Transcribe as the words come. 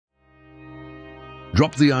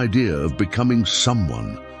Drop the idea of becoming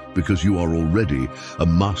someone, because you are already a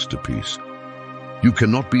masterpiece. You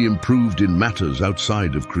cannot be improved in matters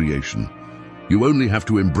outside of creation. You only have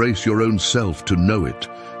to embrace your own self to know it,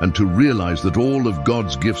 and to realize that all of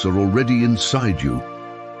God's gifts are already inside you.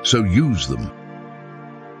 So use them.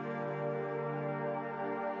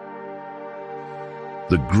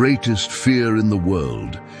 The greatest fear in the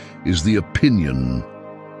world is the opinion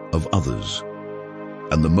of others.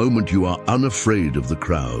 And the moment you are unafraid of the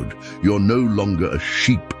crowd, you're no longer a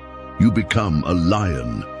sheep. You become a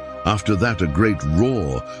lion. After that, a great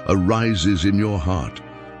roar arises in your heart,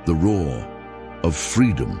 the roar of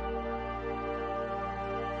freedom.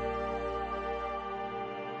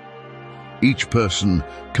 Each person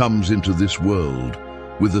comes into this world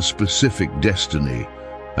with a specific destiny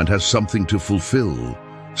and has something to fulfill,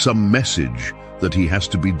 some message that he has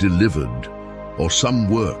to be delivered, or some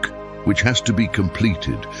work which has to be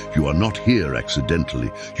completed. You are not here accidentally.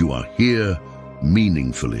 You are here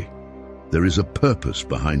meaningfully. There is a purpose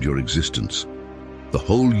behind your existence. The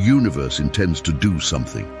whole universe intends to do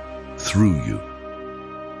something through you.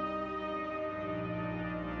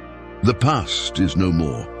 The past is no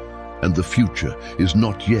more, and the future is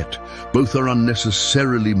not yet. Both are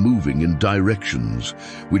unnecessarily moving in directions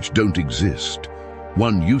which don't exist.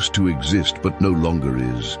 One used to exist but no longer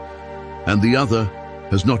is, and the other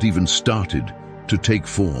has not even started to take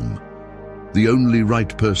form. The only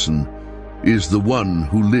right person is the one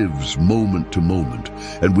who lives moment to moment,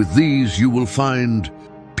 and with these you will find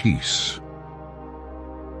peace.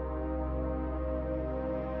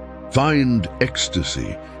 Find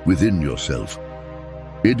ecstasy within yourself.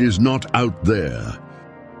 It is not out there.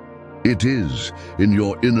 It is in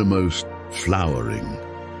your innermost flowering.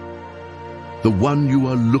 The one you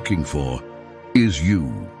are looking for is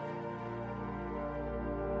you.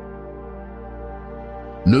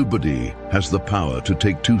 Nobody has the power to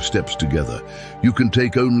take two steps together. You can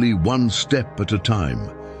take only one step at a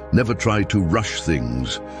time. Never try to rush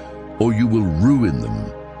things, or you will ruin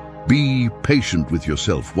them. Be patient with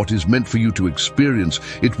yourself. What is meant for you to experience,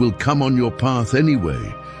 it will come on your path anyway.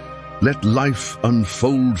 Let life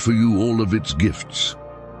unfold for you all of its gifts,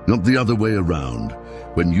 not the other way around,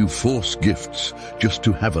 when you force gifts just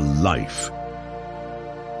to have a life.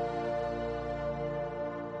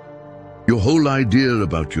 Your whole idea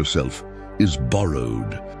about yourself is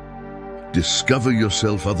borrowed. Discover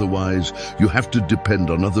yourself, otherwise you have to depend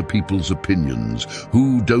on other people's opinions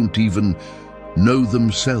who don't even know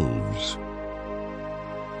themselves.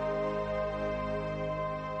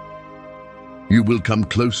 You will come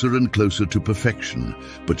closer and closer to perfection,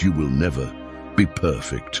 but you will never be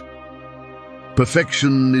perfect.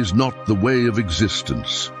 Perfection is not the way of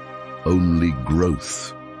existence. Only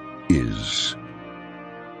growth is.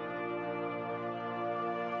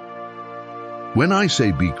 When I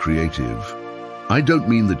say be creative, I don't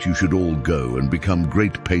mean that you should all go and become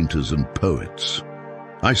great painters and poets.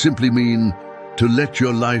 I simply mean to let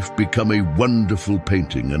your life become a wonderful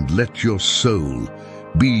painting and let your soul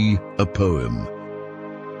be a poem.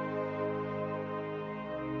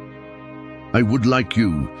 I would like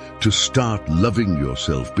you to start loving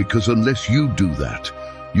yourself, because unless you do that,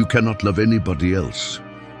 you cannot love anybody else.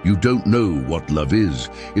 You don't know what love is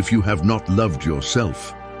if you have not loved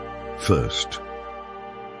yourself first.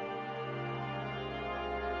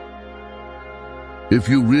 If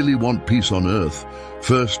you really want peace on earth,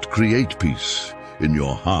 first create peace in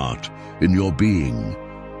your heart, in your being.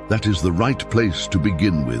 That is the right place to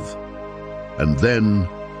begin with. And then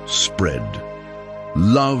spread.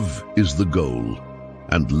 Love is the goal,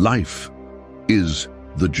 and life is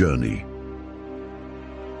the journey.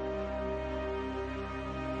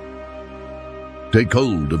 Take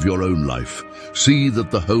hold of your own life. See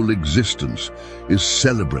that the whole existence is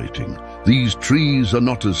celebrating. These trees are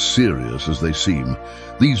not as serious as they seem.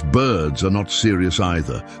 These birds are not serious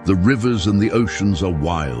either. The rivers and the oceans are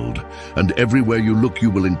wild, and everywhere you look you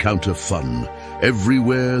will encounter fun.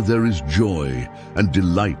 Everywhere there is joy and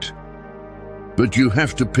delight. But you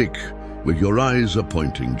have to pick where your eyes are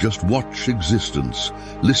pointing. Just watch existence,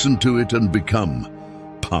 listen to it, and become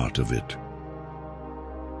part of it.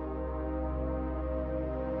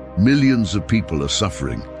 Millions of people are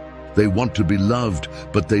suffering. They want to be loved,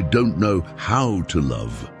 but they don't know how to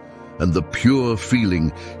love. And the pure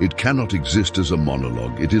feeling, it cannot exist as a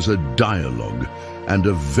monologue. It is a dialogue, and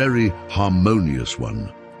a very harmonious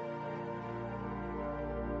one.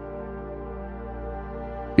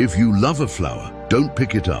 If you love a flower, don't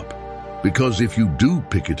pick it up, because if you do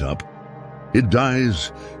pick it up, it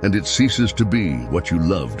dies and it ceases to be what you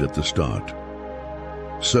loved at the start.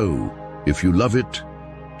 So, if you love it,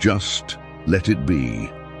 just let it be.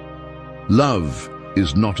 Love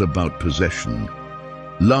is not about possession.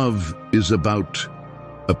 Love is about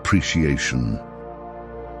appreciation.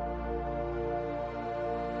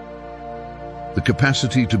 The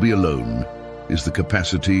capacity to be alone is the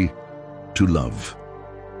capacity to love.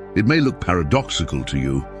 It may look paradoxical to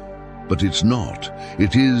you, but it's not.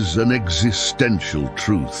 It is an existential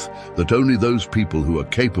truth that only those people who are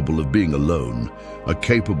capable of being alone are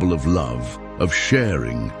capable of love, of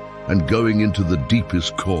sharing, and going into the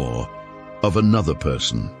deepest core of another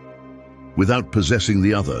person. Without possessing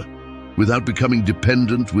the other, without becoming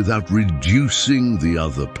dependent, without reducing the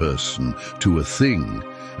other person to a thing,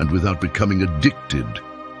 and without becoming addicted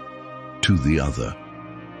to the other.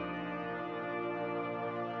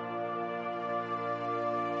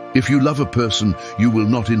 If you love a person, you will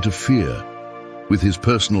not interfere with his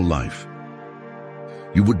personal life.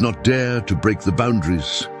 You would not dare to break the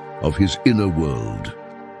boundaries of his inner world.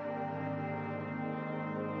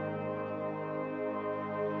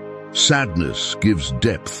 Sadness gives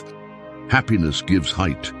depth. Happiness gives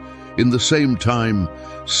height. In the same time,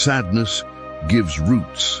 sadness gives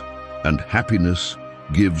roots, and happiness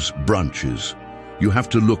gives branches. You have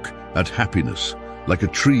to look at happiness like a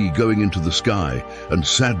tree going into the sky, and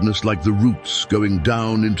sadness like the roots going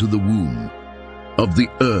down into the womb of the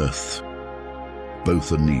earth.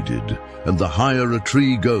 Both are needed, and the higher a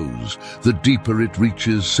tree goes, the deeper it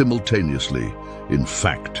reaches simultaneously. In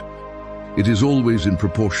fact, it is always in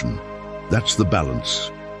proportion. That's the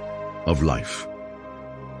balance of life.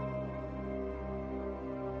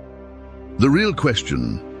 The real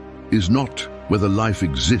question is not whether life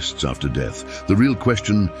exists after death. The real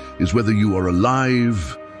question is whether you are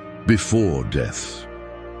alive before death.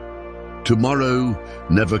 Tomorrow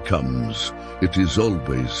never comes. It is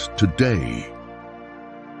always today.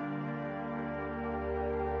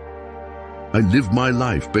 I live my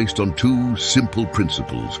life based on two simple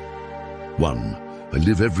principles. 1, I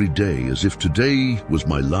live every day as if today was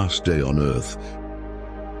my last day on earth.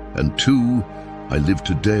 And 2, I live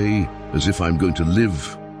today as if I'm going to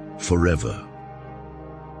live forever.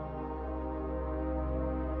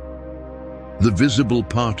 The visible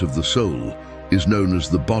part of the soul is known as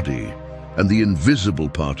the body, and the invisible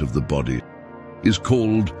part of the body is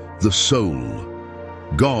called the soul.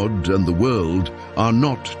 God and the world are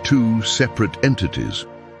not two separate entities.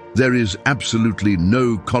 There is absolutely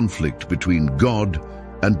no conflict between God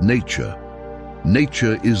and nature.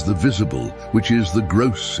 Nature is the visible, which is the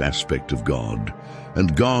gross aspect of God,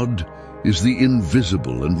 and God is the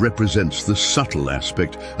invisible and represents the subtle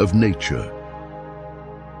aspect of nature.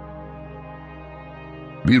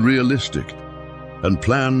 Be realistic and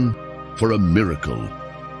plan for a miracle.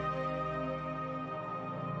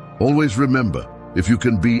 Always remember, if you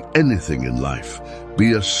can be anything in life,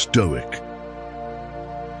 be a Stoic.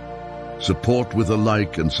 Support with a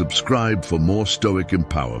like and subscribe for more Stoic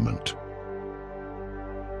empowerment.